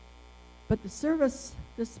But the service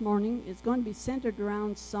this morning is going to be centered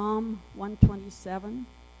around Psalm 127.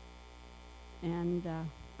 And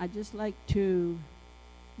I'd just like to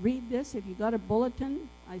read this. If you got a bulletin,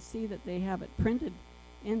 I see that they have it printed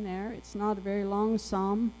in there. It's not a very long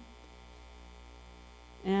psalm.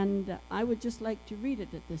 And I would just like to read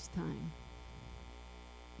it at this time.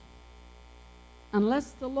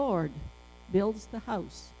 Unless the Lord builds the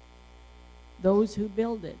house, those who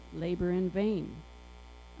build it labor in vain.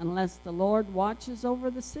 Unless the Lord watches over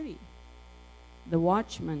the city, the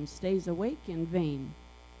watchman stays awake in vain.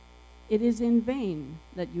 It is in vain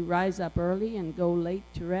that you rise up early and go late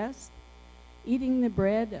to rest, eating the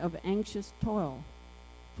bread of anxious toil,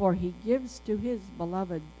 for he gives to his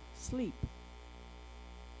beloved sleep.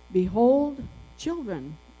 Behold,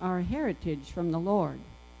 children are a heritage from the Lord.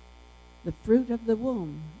 The fruit of the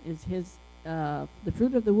womb is the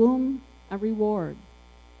fruit of the womb a reward.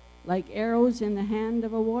 Like arrows in the hand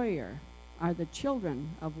of a warrior are the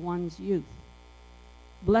children of one's youth.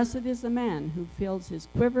 Blessed is the man who fills his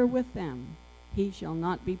quiver with them. He shall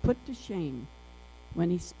not be put to shame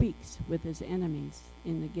when he speaks with his enemies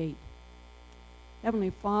in the gate.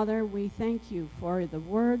 Heavenly Father, we thank you for the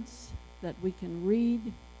words that we can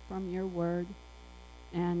read from your word,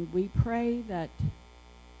 and we pray that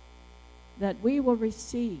we will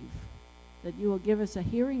receive, that you will give us a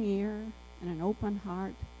hearing ear and an open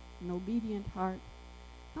heart, an obedient heart.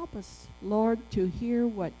 Help us, Lord, to hear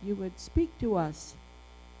what you would speak to us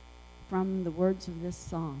from the words of this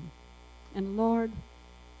song. And Lord,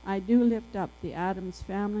 I do lift up the Adams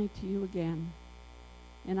family to you again,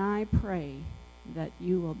 and I pray that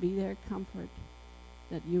you will be their comfort,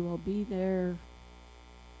 that you will be their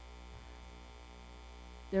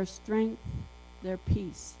strength, their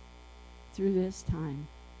peace through this time.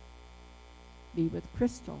 Be with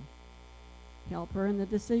Crystal. Help her in the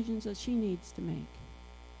decisions that she needs to make.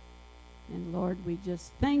 And Lord, we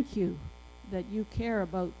just thank you that you care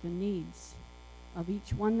about the needs of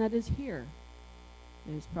each one that is here.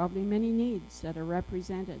 There's probably many needs that are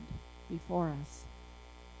represented before us.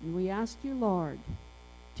 And we ask you, Lord,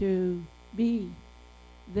 to be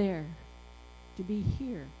there, to be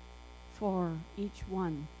here for each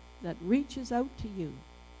one that reaches out to you,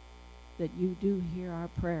 that you do hear our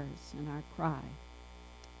prayers and our cry.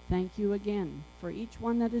 Thank you again for each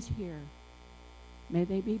one that is here. May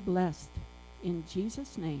they be blessed. In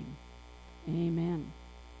Jesus' name, amen.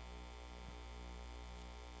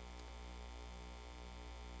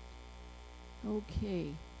 Okay.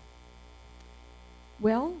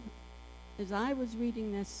 Well, as I was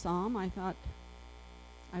reading this psalm, I thought,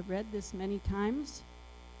 I've read this many times,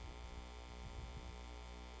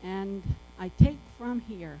 and I take from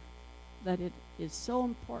here that it is so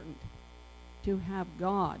important to have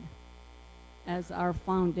God as our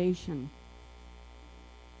foundation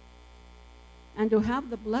and to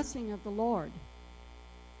have the blessing of the Lord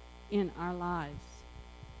in our lives.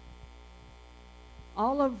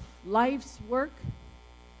 All of life's work,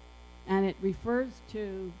 and it refers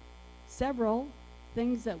to several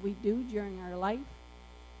things that we do during our life.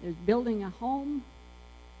 There's building a home,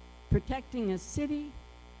 protecting a city,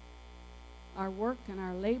 our work and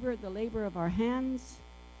our labor, the labor of our hands,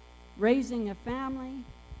 raising a family.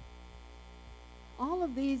 All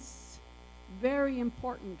of these very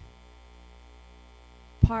important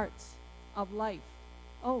parts of life.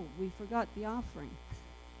 Oh, we forgot the offering.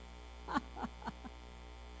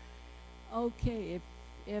 Okay,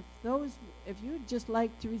 if you'd just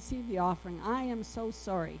like to receive the offering, I am so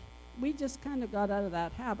sorry. We just kind of got out of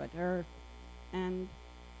that habit, and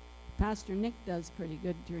Pastor Nick does pretty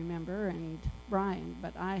good to remember, and Brian,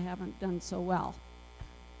 but I haven't done so well.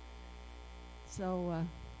 So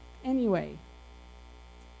anyway,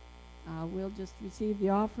 we'll just receive the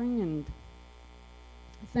offering, and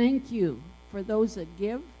thank you for those that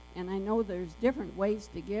give. And I know there's different ways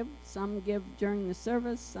to give. Some give during the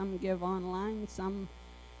service, some give online, some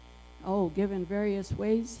give in various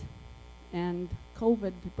ways. And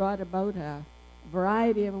COVID brought about a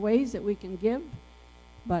variety of ways that we can give.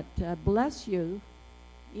 But bless you,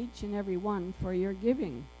 each and every one, for your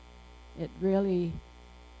giving. It really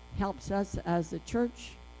helps us as a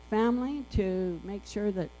church family to make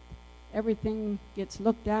sure that everything gets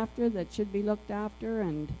looked after that should be looked after,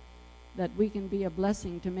 and that we can be a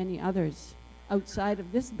blessing to many others outside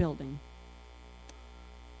of this building.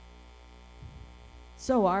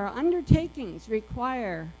 So our undertakings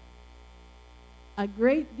require a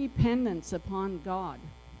great dependence upon God,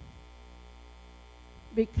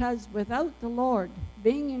 because without the Lord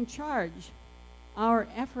being in charge, our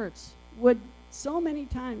efforts would so many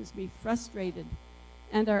times be frustrated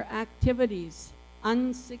and our activities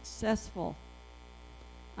unsuccessful.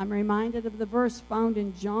 I'm reminded of the verse found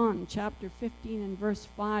in John chapter 15 and verse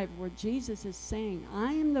 5, where Jesus is saying,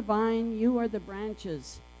 I am the vine, you are the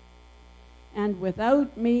branches, and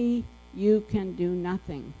without me you can do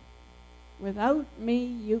nothing. Without me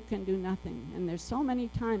you can do nothing. And there's so many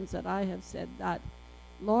times that I have said that,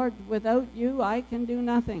 Lord, without you I can do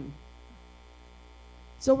nothing.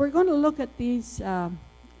 So we're going to look at these.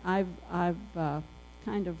 I've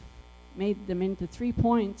kind of made them into 3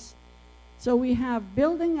 points. So we have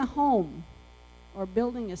building a home or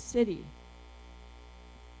building a city.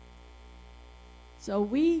 So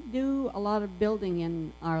we do a lot of building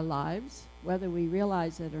in our lives, whether we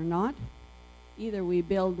realize it or not. Either we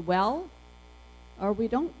build well or we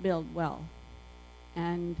don't build well.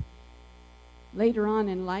 And later on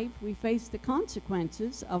in life, we face the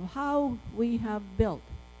consequences of how we have built,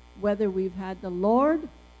 whether we've had the Lord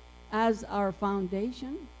as our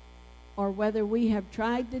foundation or whether we have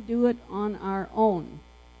tried to do it on our own.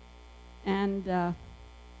 And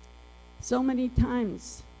so many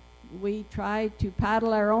times we try to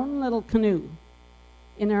paddle our own little canoe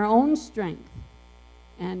in our own strength,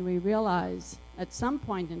 and we realize at some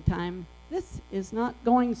point in time, this is not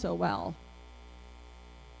going so well.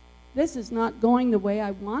 This is not going the way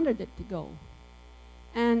I wanted it to go.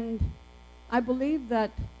 And I believe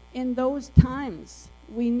that in those times,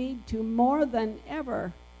 we need to more than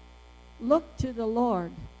ever look to the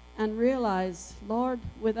Lord and realize, Lord,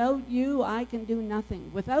 without you, I can do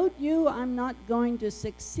nothing. Without you, I'm not going to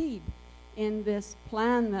succeed in this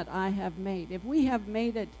plan that I have made. If we have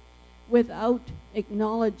made it without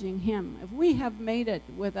acknowledging him, if we have made it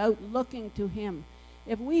without looking to him,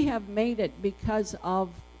 if we have made it because of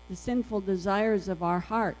the sinful desires of our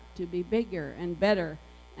heart to be bigger and better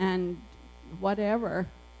and whatever,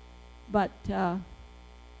 but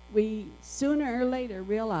we sooner or later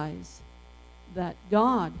realize that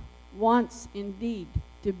God wants indeed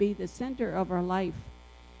to be the center of our life.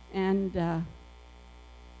 And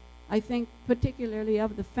I think particularly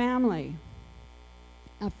of the family.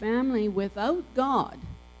 A family without God,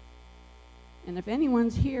 and if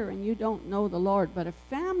anyone's here and you don't know the Lord, but a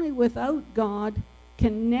family without God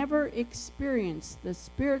can never experience the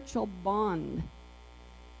spiritual bond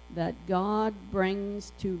that God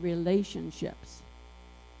brings to relationships.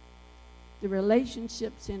 The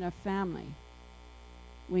relationships in a family.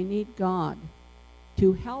 We need God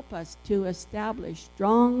to help us to establish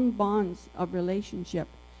strong bonds of relationship.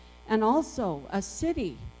 And also a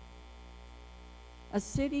city. A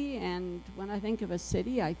city, and when I think of a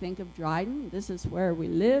city, I think of Dryden. This is where we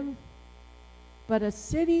live. But a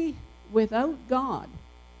city without God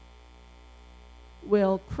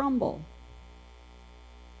will crumble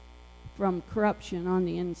from corruption on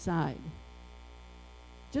the inside.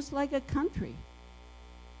 Just like a country.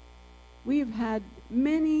 We've had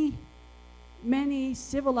many, many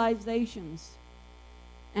civilizations,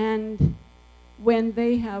 and when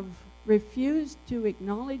they have refused to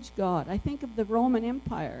acknowledge God, I think of the Roman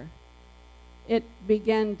Empire. It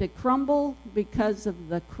began to crumble because of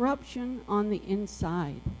the corruption on the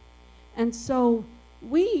inside. And so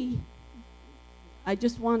I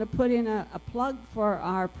just want to put in a plug for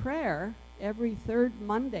our prayer every third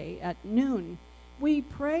Monday at noon. We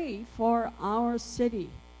pray for our city.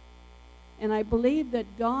 And I believe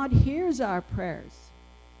that God hears our prayers.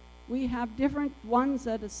 We have different ones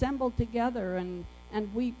that assemble together, and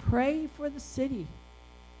we pray for the city.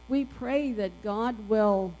 We pray that God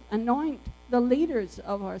will anoint the leaders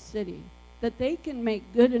of our city, that they can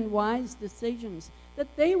make good and wise decisions,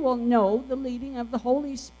 that they will know the leading of the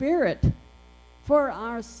Holy Spirit for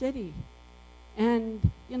our city. And,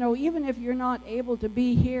 even if you're not able to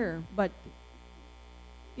be here, but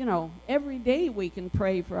every day we can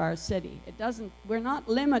pray for our city. We're not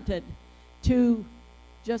limited to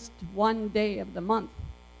just one day of the month,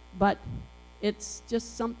 but it's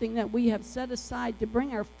just something that we have set aside to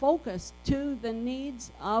bring our focus to the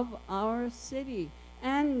needs of our city.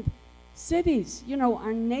 And cities,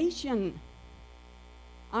 our nation,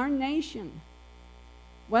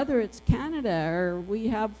 whether it's Canada or we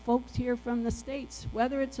have folks here from the States,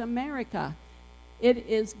 whether it's America, it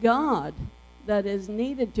is God that is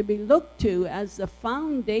needed to be looked to as the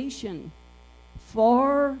foundation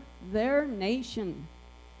for their nation.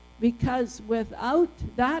 Because without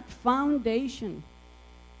that foundation,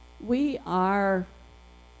 we are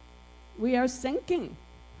sinking.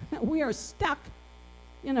 We are stuck.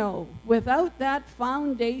 Without that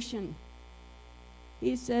foundation,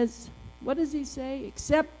 he says, what does he say?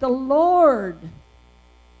 Except the Lord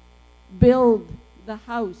build the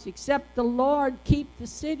house, except the Lord keep the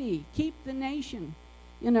city, keep the nation.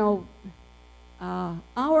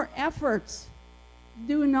 Our efforts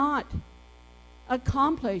do not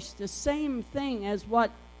accomplish the same thing as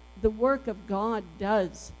what the work of God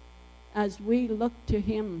does as we look to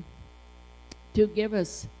him to give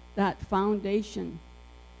us that foundation.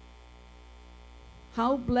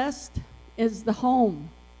 How blessed is the home,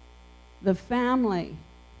 the family,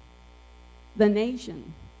 the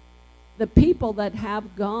nation, the people that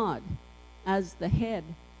have God as the head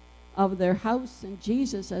of their house and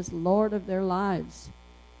Jesus as Lord of their lives.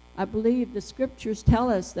 I believe the scriptures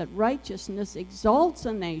tell us that righteousness exalts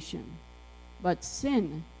a nation, but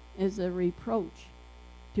sin is a reproach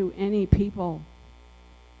to any people.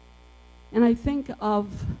 And I think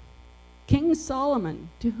of King Solomon,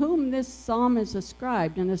 to whom this psalm is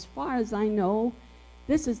ascribed. And as far as I know,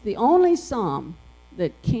 this is the only psalm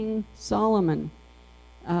that King Solomon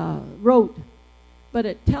wrote. But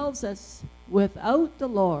it tells us, without the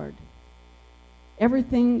Lord,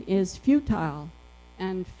 everything is futile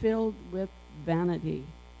and filled with vanity.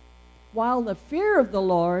 While the fear of the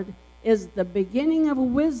Lord is the beginning of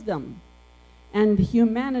wisdom, and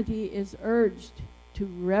humanity is urged to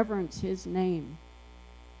reverence his name.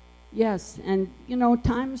 Yes, and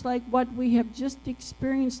times like what we have just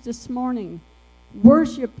experienced this morning,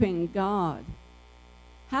 worshiping God,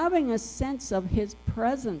 having a sense of his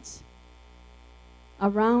presence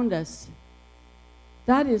around us,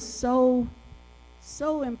 that is so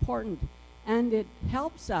important. And it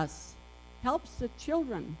helps us, helps the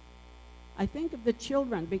children. I think of the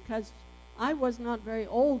children because I was not very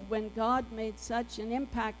old when God made such an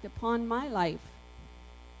impact upon my life.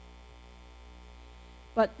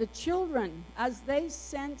 But the children, as they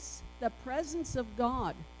sense the presence of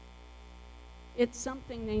God, it's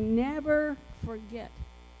something they never forget.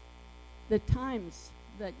 The times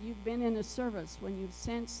that you've been in a service when you've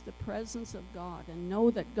sensed the presence of God and know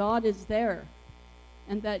that God is there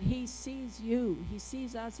and that he sees you, he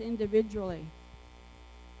sees us individually.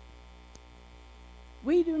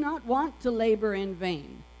 We do not want to labor in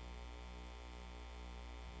vain.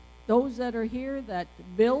 Those that are here that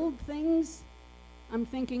build things, I'm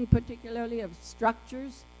thinking particularly of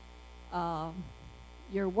structures.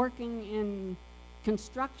 You're working in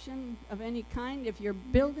construction of any kind. If you're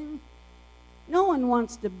building, no one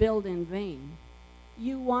wants to build in vain.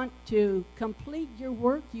 You want to complete your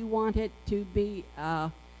work. You want it to be a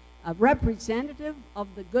representative of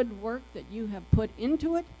the good work that you have put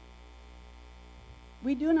into it.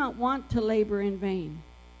 We do not want to labor in vain.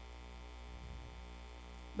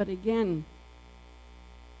 But again,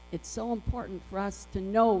 it's so important for us to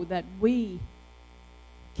know that we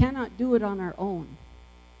cannot do it on our own.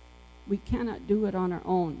 We cannot do it on our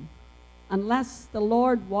own. Unless the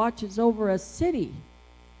Lord watches over a city,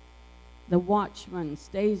 the watchman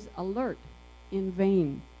stays alert in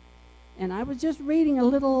vain. And I was just reading a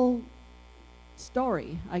little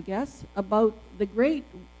story, I guess, about the Great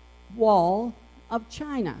Wall of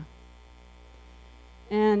China.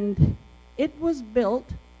 And it was built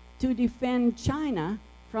to defend China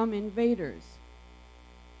from invaders.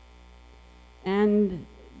 And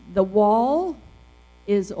the wall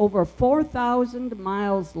is over 4,000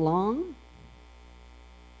 miles long,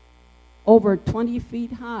 over 20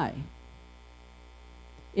 feet high.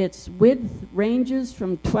 Its width ranges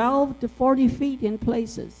from 12 to 40 feet in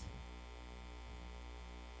places.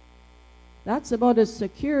 That's about as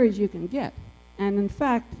secure as you can get. And in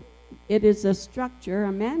fact, it is a structure,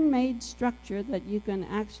 a man-made structure that you can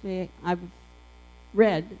actually, I've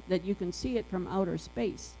read, that you can see it from outer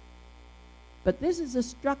space. But this is a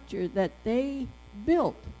structure that they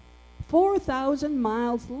built 4,000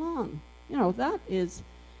 miles long. That is,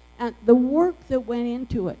 and the work that went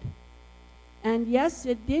into it. And yes,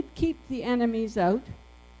 it did keep the enemies out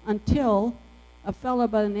until a fellow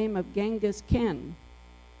by the name of Genghis Khan.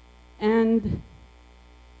 And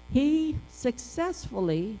he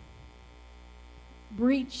successfully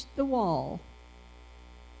breached the wall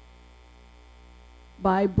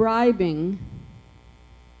by bribing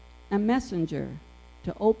a messenger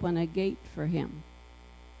to open a gate for him.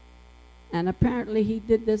 And apparently he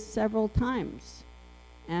did this several times.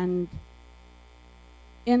 And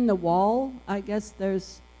in the wall, I guess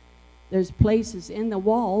there's places in the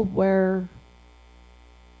wall where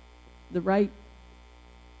the right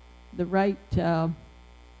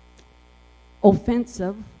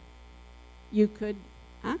offensive you could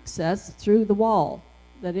access through the wall,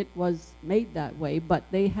 that it was made that way. But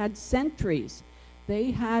they had sentries.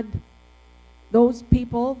 They had those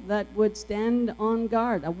people that would stand on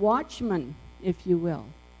guard, a watchman, if you will.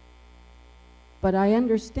 But I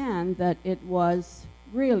understand that it was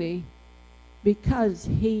really because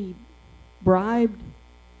he bribed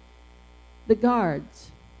the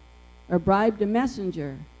guards or bribed a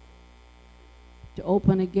messenger to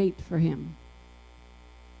open a gate for him.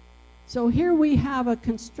 So here we have a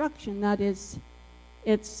construction that it's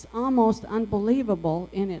almost unbelievable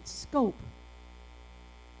in its scope.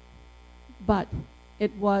 But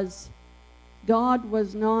God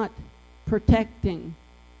was not protecting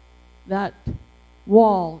that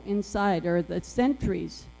wall inside, or the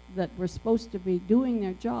sentries that were supposed to be doing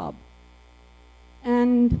their job.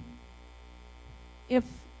 And if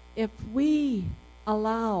we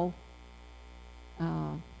allow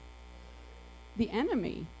the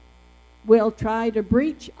enemy will try to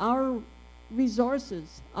breach our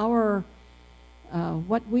resources, our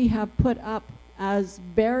what we have put up as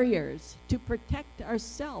barriers to protect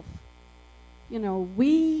ourselves. You know,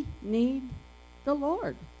 we need the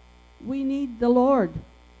Lord. We need the Lord.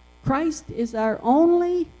 Christ is our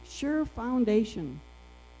only sure foundation.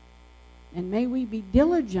 And may we be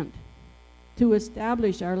diligent to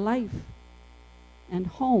establish our life and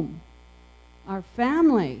home, our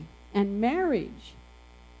family and marriage,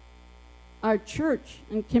 our church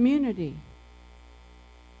and community,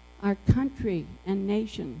 our country and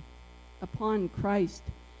nation upon Christ.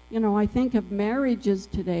 You know, I think of marriages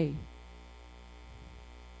today.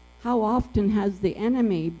 How often has the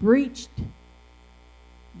enemy breached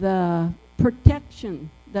the protection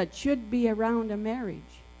that should be around a marriage?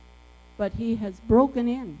 But he has broken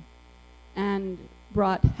in and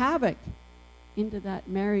brought havoc into that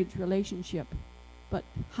marriage relationship. But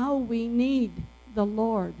how we need the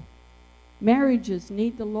Lord. Marriages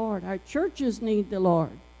need the Lord. Our churches need the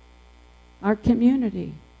Lord. Our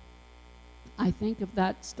community. I think of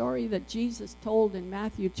that story that Jesus told in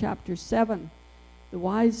Matthew chapter 7, the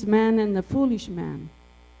wise man and the foolish man.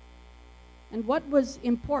 And what was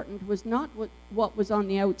important was not what was on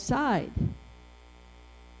the outside.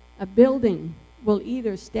 A building will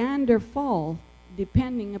either stand or fall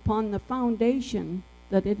depending upon the foundation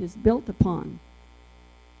that it is built upon.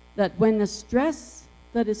 That when the stress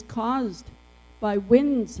that is caused by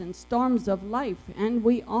winds and storms of life, and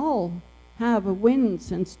we all have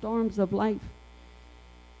winds and storms of life,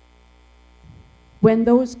 when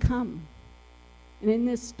those come, and in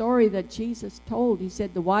this story that Jesus told, he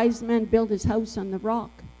said the wise man built his house on the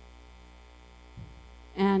rock.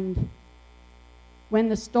 And when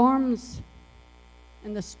the storms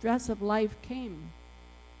and the stress of life came,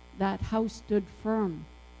 that house stood firm.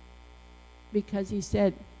 Because he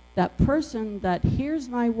said, that person that hears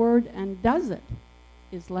my word and does it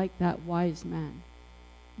is like that wise man.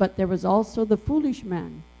 But there was also the foolish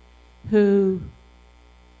man who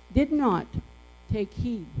did not take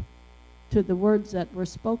heed to the words that were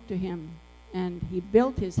spoke to him. And he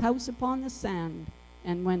built his house upon the sand.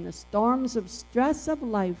 And when the storms of stress of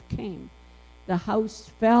life came, the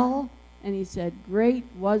house fell, and he said, great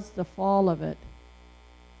was the fall of it.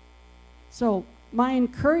 So my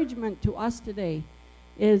encouragement to us today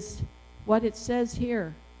is what it says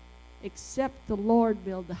here: except the Lord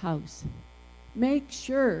build the house. Make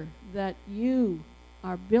sure that you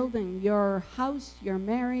are building your house, your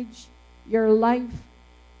marriage, your life,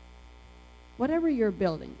 whatever you're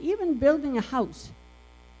building, even building a house,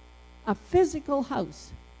 a physical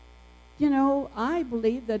house. You know, I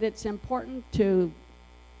believe that it's important to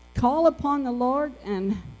call upon the Lord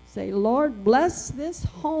and say, Lord, bless this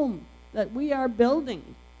home that we are building.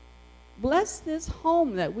 Bless this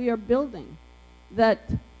home that we are building, that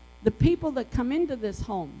the people that come into this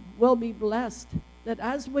home will be blessed, that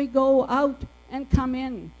as we go out and come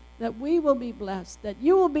in, that we will be blessed, that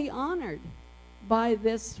you will be honored by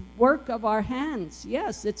this work of our hands.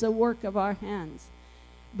 Yes, it's a work of our hands.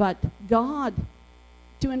 But God,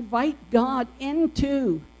 to invite God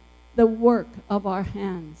into the work of our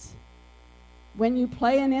hands. When you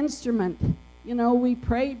play an instrument, you know, we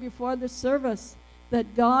pray before the service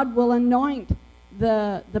that God will anoint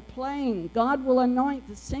the playing. God will anoint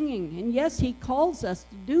the singing. And yes, he calls us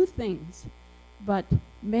to do things, but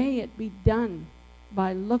may it be done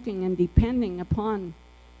by looking and depending upon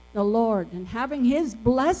the Lord and having his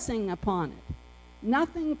blessing upon it.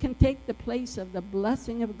 Nothing can take the place of the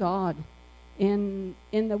blessing of God in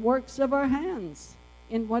the works of our hands,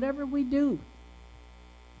 in whatever we do.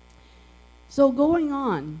 So going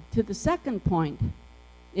on to the second point,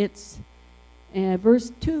 it's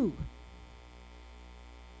verse 2.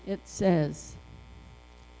 It says,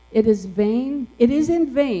 it is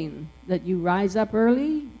in vain that you rise up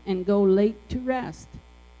early and go late to rest,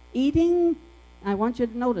 eating, I want you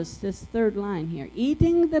to notice this third line here,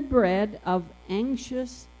 eating the bread of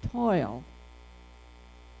anxious toil,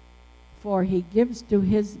 for he gives to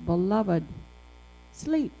his beloved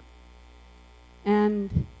sleep.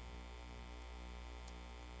 And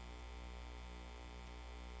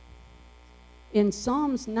in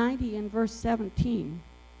Psalms 90 and verse 17,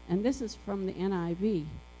 and this is from the NIV,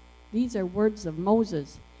 These are words of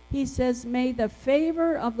Moses. He says, "May the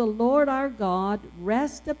favor of the Lord our God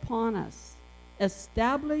rest upon us.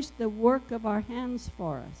 Establish the work of our hands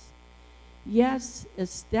for us." Yes,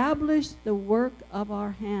 establish the work of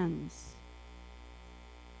our hands.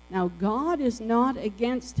 Now, God is not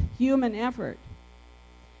against human effort.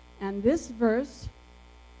 And this verse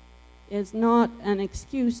is not an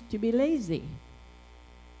excuse to be lazy.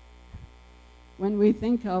 When we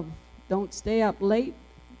think of don't stay up late,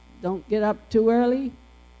 don't get up too early,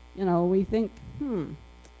 we think,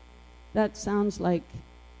 that sounds like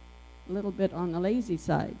a little bit on the lazy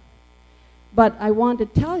side. But I want to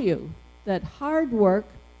tell you that hard work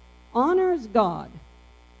honors God.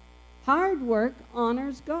 Hard work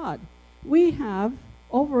honors God. We have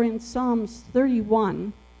over in Psalms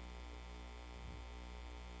 31,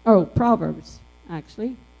 Proverbs,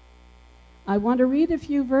 actually. I want to read a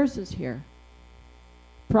few verses here.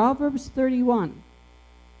 Proverbs 31.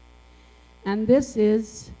 And this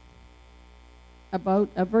is about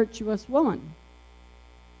a virtuous woman.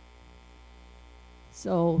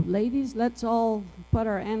 So, ladies, let's all put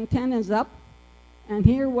our antennas up and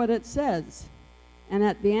hear what it says. And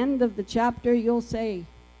at the end of the chapter, you'll say,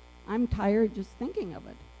 "I'm tired just thinking of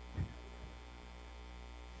it."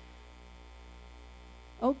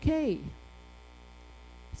 Okay.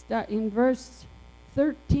 Start in verse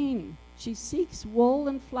 13. "She seeks wool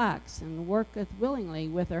and flax, and worketh willingly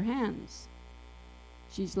with her hands.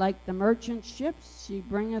 She's like the merchant ships, she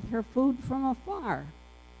bringeth her food from afar.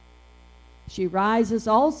 She rises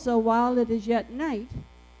also while it is yet night,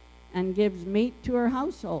 and gives meat to her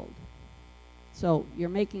household." So you're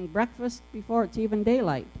making breakfast before it's even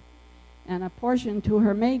daylight, and a portion to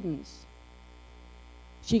her maidens.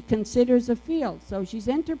 She considers a field, so she's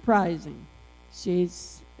enterprising.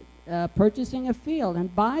 She's purchasing a field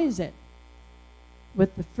and buys it.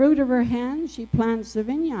 With the fruit of her hands, she plants a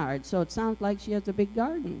vineyard, so it sounds like she has a big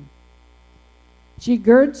garden. She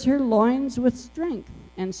girds her loins with strength,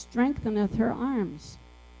 and strengtheneth her arms.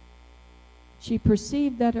 She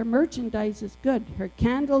perceived that her merchandise is good. Her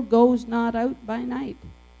candle goes not out by night.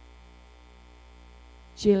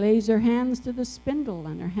 She lays her hands to the spindle,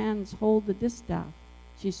 and her hands hold the distaff.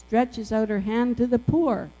 She stretches out her hand to the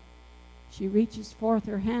poor. She reaches forth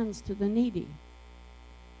her hands to the needy.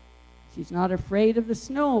 She's not afraid of the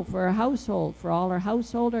snow for her household, for all her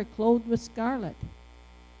household are clothed with scarlet.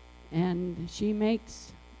 And she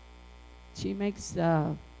makes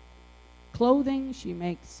clothing. She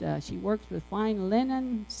works with fine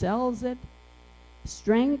linen, sells it.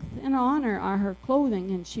 Strength and honor are her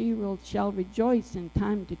clothing, and she shall rejoice in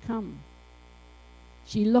time to come.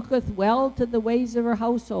 She looketh well to the ways of her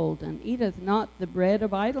household, and eateth not the bread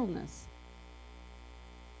of idleness.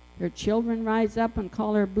 Her children rise up and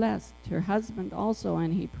call her blessed, her husband also,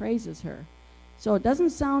 and he praises her. So it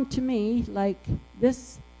doesn't sound to me like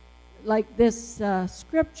this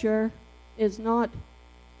scripture is not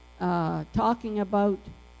talking about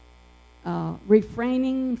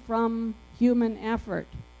refraining from human effort,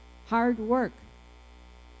 hard work.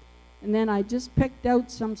 And then I just picked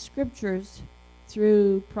out some scriptures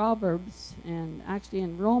through Proverbs and actually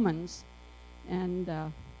in Romans,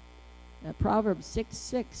 and Proverbs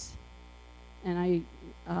 6:6, and I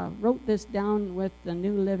wrote this down with the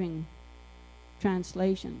New Living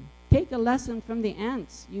Translation. "Take a lesson from the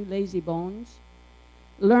ants, you lazy bones.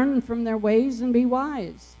 Learn from their ways and be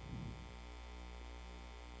wise."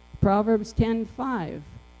 Proverbs 10:5,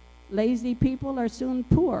 "Lazy people are soon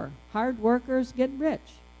poor. Hard workers get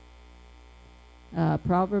rich."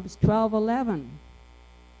 Proverbs 12:11,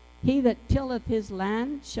 "He that tilleth his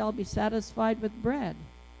land shall be satisfied with bread,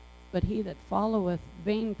 but he that followeth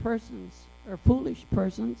vain persons or foolish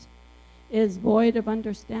persons is void of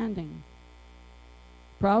understanding."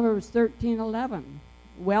 Proverbs 13:11,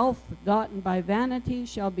 "Wealth gotten by vanity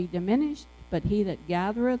shall be diminished, but he that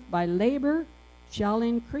gathereth by labor shall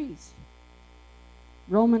increase."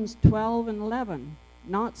 Romans 12:11,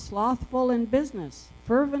 "Not slothful in business,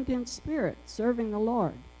 fervent in spirit, serving the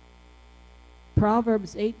Lord."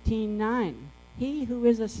 Proverbs 18:9, "He who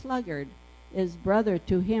is a sluggard is brother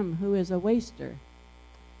to him who is a waster."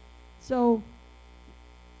 So,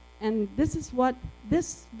 and this is what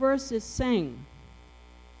this verse is saying.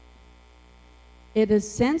 It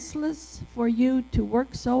is senseless for you to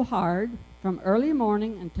work so hard from early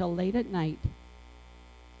morning until late at night,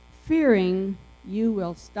 fearing you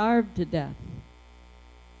will starve to death.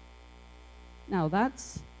 Now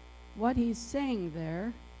that's what he's saying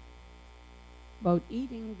there about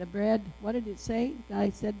eating the bread. What did it say? I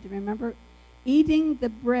said to remember, eating the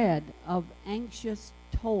bread of anxious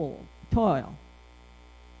toil.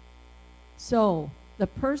 So the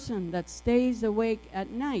person that stays awake at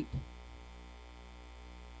night,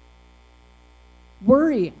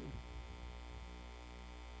 worrying,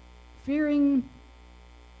 fearing,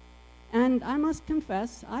 and I must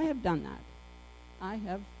confess, I have done that. I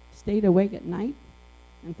have stayed awake at night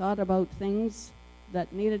and thought about things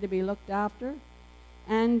that needed to be looked after,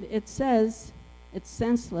 and it says it's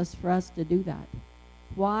senseless for us to do that.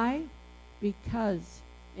 Why? Because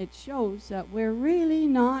it shows that we're really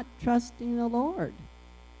not trusting the Lord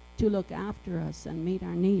to look after us and meet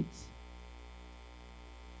our needs.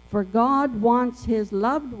 For God wants his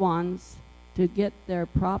loved ones to get their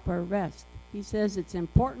proper rest. He says it's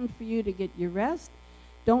important for you to get your rest.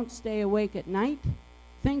 Don't stay awake at night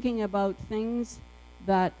thinking about things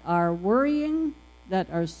that are worrying, that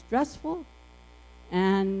are stressful.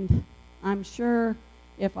 And I'm sure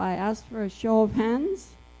if I asked for a show of hands,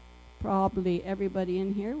 probably everybody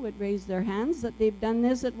in here would raise their hands that they've done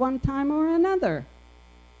this at one time or another.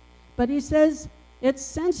 But he says it's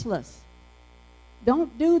senseless.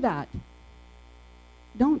 Don't do that.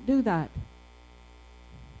 Don't do that.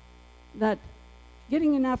 That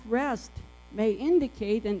getting enough rest may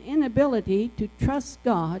indicate an inability to trust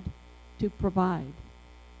God to provide.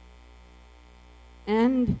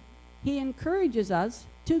 And he encourages us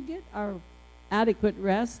to get our adequate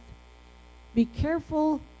rest. Be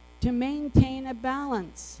careful to maintain a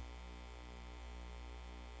balance.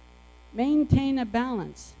 Maintain a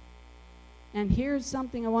balance. And here's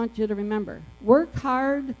something I want you to remember. Work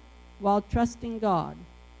hard while trusting God,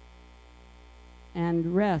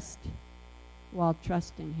 and rest while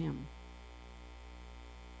trusting him.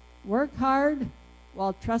 Work hard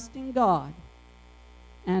while trusting God,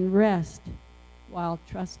 and rest while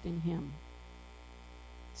trusting him.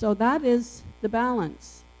 So that is the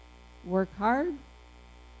balance. Work hard,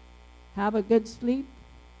 have a good sleep,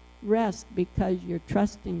 rest because you're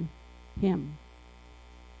trusting him.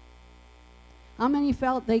 How many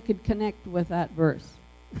felt they could connect with that verse?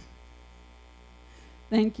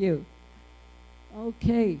 Thank you.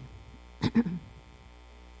 Okay.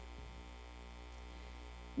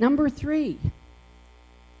 Number 3,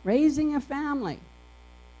 raising a family.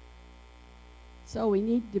 So we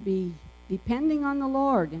need to be depending on the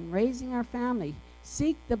Lord in raising our family.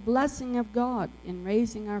 Seek the blessing of God in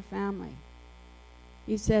raising our family.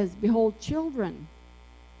 He says, behold, children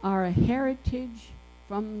are a heritage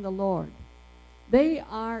from the Lord. They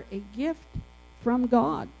are a gift from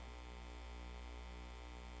God.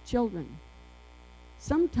 Children.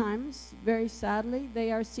 Sometimes, very sadly,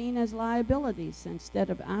 they are seen as liabilities instead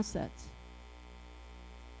of assets.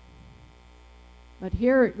 But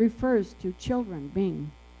here it refers to children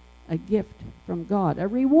being a gift from God, a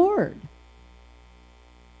reward.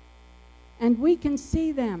 And we can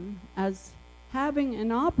see them as having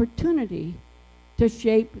an opportunity to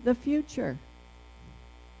shape the future.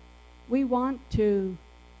 We want to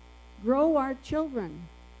grow our children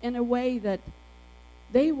in a way that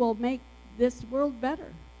they will make this world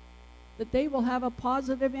better, that they will have a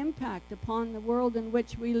positive impact upon the world in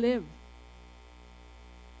which we live.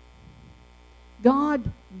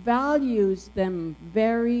 God values them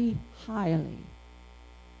very highly.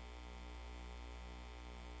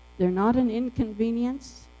 They're not an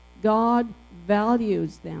inconvenience. God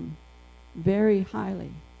values them very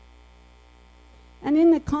highly. And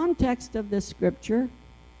in the context of this scripture,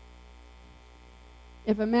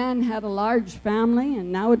 if a man had a large family,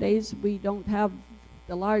 and nowadays we don't have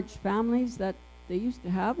the large families that they used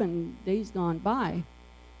to have in days gone by,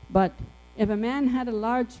 but if a man had a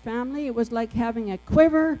large family, it was like having a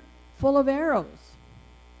quiver full of arrows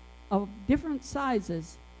of different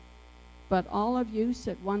sizes, but all of use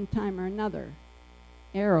at one time or another.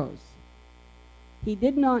 Arrows. He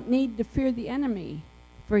did not need to fear the enemy,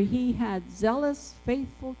 for he had zealous,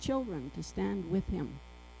 faithful children to stand with him.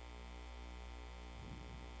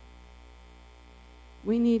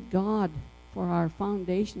 We need God for our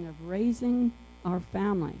foundation of raising our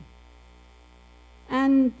family.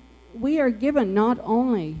 And we are given not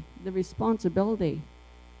only the responsibility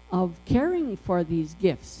of caring for these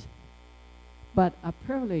gifts, but a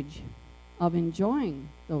privilege of enjoying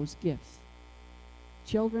those gifts.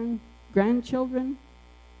 Children, grandchildren.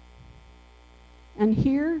 And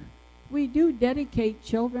here we do dedicate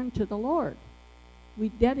children to the Lord. We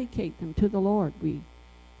dedicate them to the Lord. We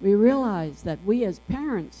realize that we as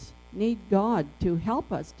parents need God to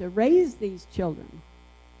help us to raise these children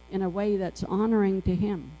in a way that's honoring to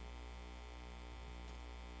him.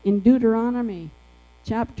 In Deuteronomy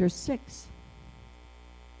chapter 6,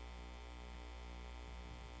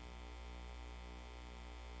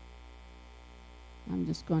 I'm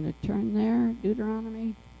just going to turn there,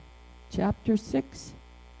 Deuteronomy chapter 6.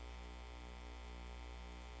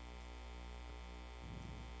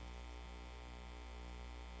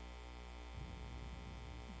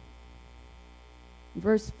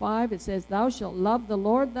 verse 5, it says, "Thou shalt love the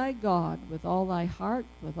Lord thy God with all thy heart,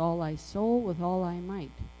 with all thy soul, with all thy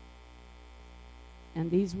might. And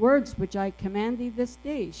these words which I command thee this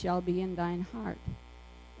day shall be in thine heart.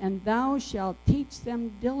 And thou shalt teach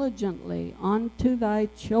them diligently unto thy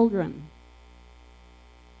children,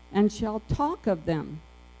 and shalt talk of them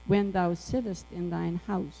when thou sittest in thine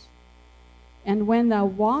house, and when thou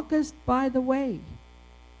walkest by the way,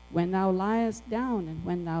 when thou liest down, and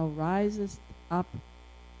when thou risest up."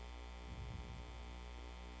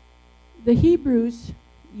 The Hebrews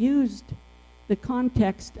used the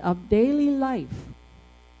context of daily life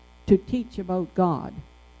to teach about God.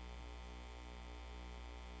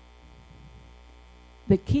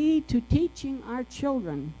 The key to teaching our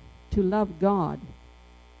children to love God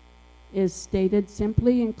is stated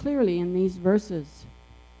simply and clearly in these verses.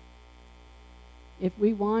 If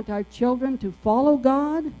we want our children to follow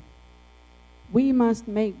God, we must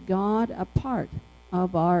make God a part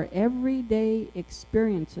of our everyday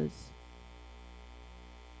experiences.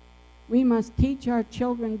 We must teach our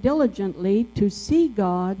children diligently to see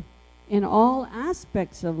God in all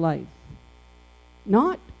aspects of life,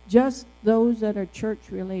 not just those that are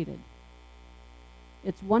church related.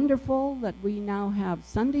 It's wonderful that we now have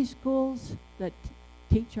Sunday schools that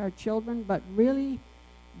teach our children, but really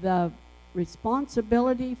the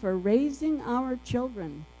responsibility for raising our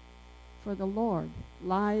children for the Lord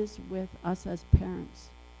lies with us as parents.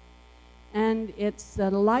 And it's the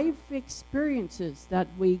life experiences that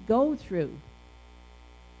we go through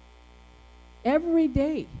every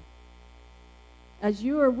day as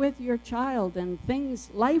you are with your child, and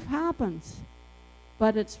life happens,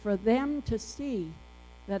 but it's for them to see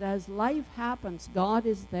that as life happens, God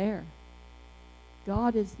is there.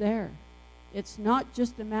 God is there. It's not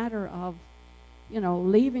just a matter of,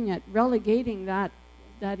 leaving it, relegating that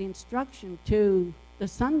instruction to the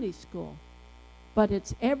Sunday school, but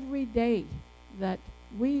it's every day that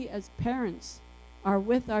we as parents are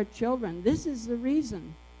with our children. This is the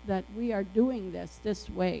reason that we are doing this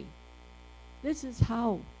way. This is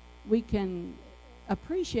how we can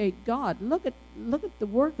appreciate God. Look at the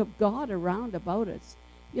work of God around about us.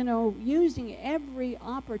 Using every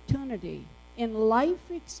opportunity in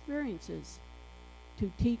life experiences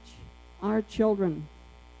to teach our children.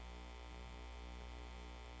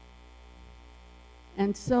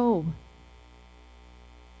 And so,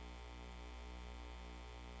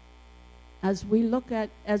 as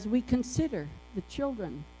we consider the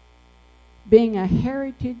children being a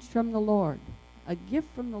heritage from the Lord, a gift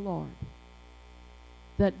from the Lord,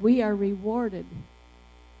 that we are rewarded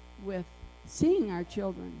with seeing our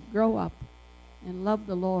children grow up and love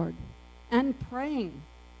the Lord, and praying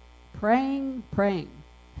praying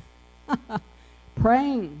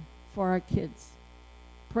for our kids,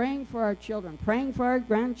 praying for our children, praying for our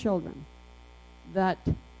grandchildren, that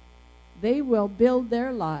they will build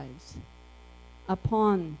their lives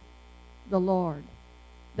upon the Lord,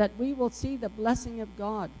 that we will see the blessing of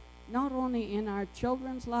God, not only in our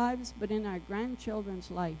children's lives, but in our grandchildren's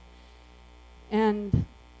life. And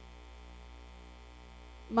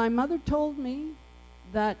my mother told me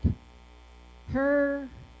that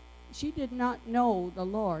she did not know the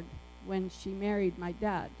Lord when she married my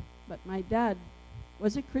dad, but my dad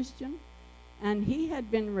was a Christian, and he had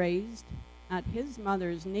been raised at his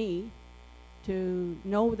mother's knee to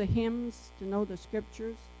know the hymns, to know the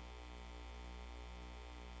scriptures.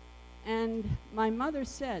 And my mother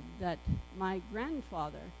said that my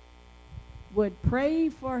grandfather would pray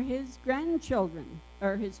for his grandchildren,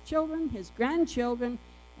 or his children, his grandchildren,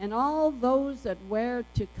 and all those that were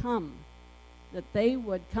to come, that they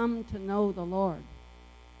would come to know the Lord.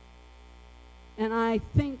 And I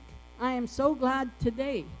think I am so glad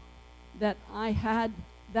today that I had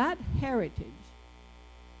that heritage,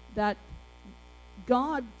 that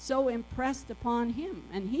God so impressed upon him,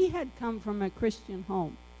 and he had come from a Christian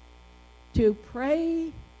home, to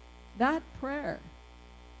pray that prayer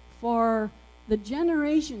for the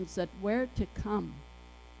generations that were to come.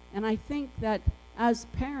 And I think that as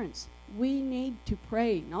parents, we need to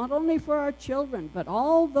pray not only for our children, but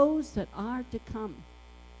all those that are to come,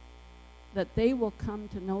 that they will come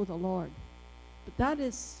to know the Lord. But that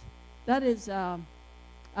is a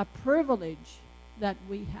privilege that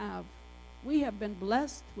we have. We have been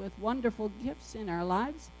blessed with wonderful gifts in our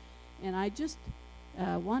lives, and I just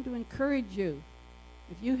want to encourage you,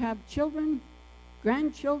 if you have children,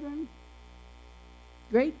 grandchildren,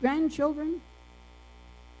 great-grandchildren,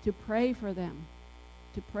 to pray for them,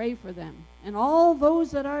 and all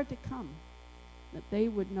those that are to come, that they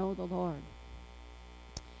would know the Lord.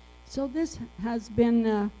 So this has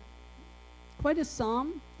been quite a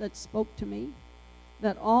psalm that spoke to me,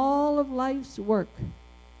 that all of life's work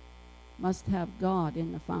must have God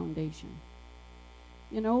in the foundation.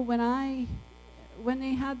 You know, when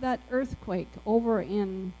they had that earthquake over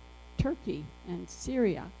in Turkey and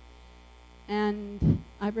Syria, and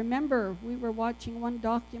I remember we were watching one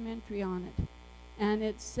documentary on it, and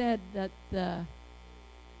it said that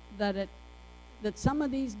that some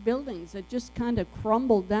of these buildings had just kind of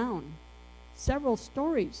crumbled down. Several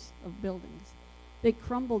stories of buildings, they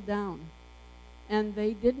crumbled down, and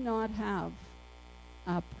they did not have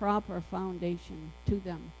a proper foundation to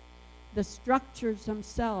them. The structures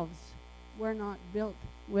themselves were not built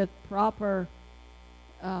with the proper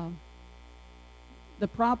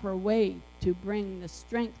way to bring the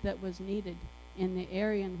strength that was needed in the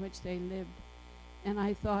area in which they lived. And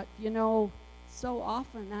I thought, you know, so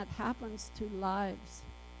often that happens to lives.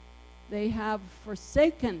 They have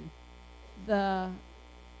forsaken the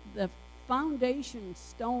foundation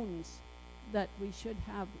stones that we should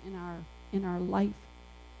have in our life.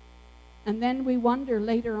 And then we wonder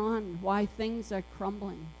later on why things are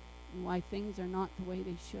crumbling and why things are not the way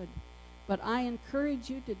they should. But I encourage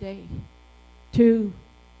you today to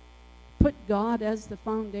put God as the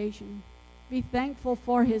foundation. Be thankful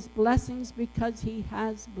for his blessings because he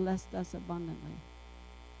has blessed us abundantly.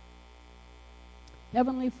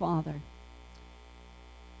 Heavenly Father,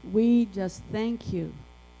 we just thank you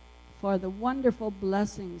for the wonderful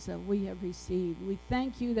blessings that we have received. We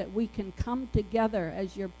thank you that we can come together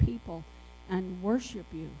as your people and worship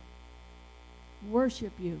you,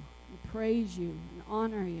 and praise you, and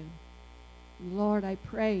honor you. And Lord, I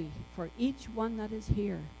pray for each one that is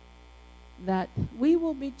here that we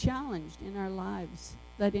will be challenged in our lives,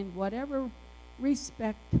 that in whatever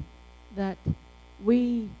respect that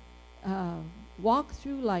we walk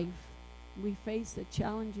through life, we face the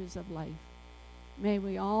challenges of life. May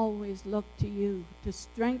we always look to you to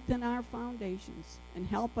strengthen our foundations and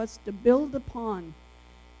help us to build upon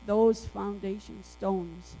those foundation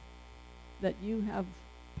stones that you have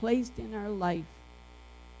placed in our life.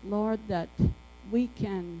 Lord, that we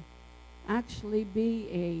can actually be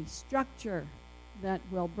a structure that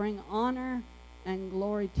will bring honor and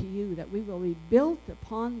glory to you, that we will be built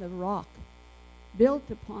upon the rock.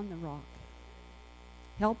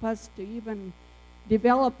 Help us to even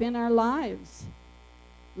develop in our lives,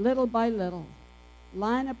 little by little,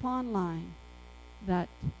 line upon line, that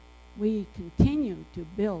we continue to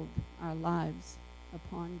build our lives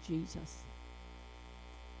upon Jesus.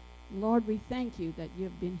 Lord, we thank you that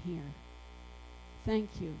you've been here.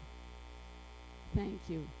 Thank you. Thank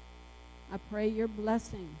you. I pray your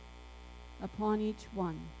blessing upon each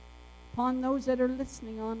one. Upon those that are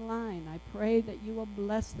listening online, I pray that you will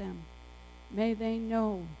bless them. May they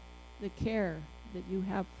know the care that you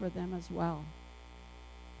have for them as well.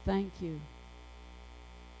 Thank you.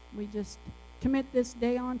 We just commit this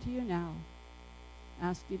day onto you now.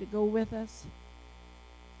 Ask you to go with us.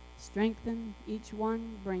 Strengthen each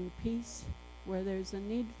one. Bring peace where there's a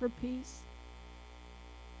need for peace.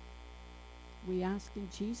 We ask in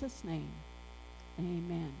Jesus' name.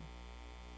 Amen.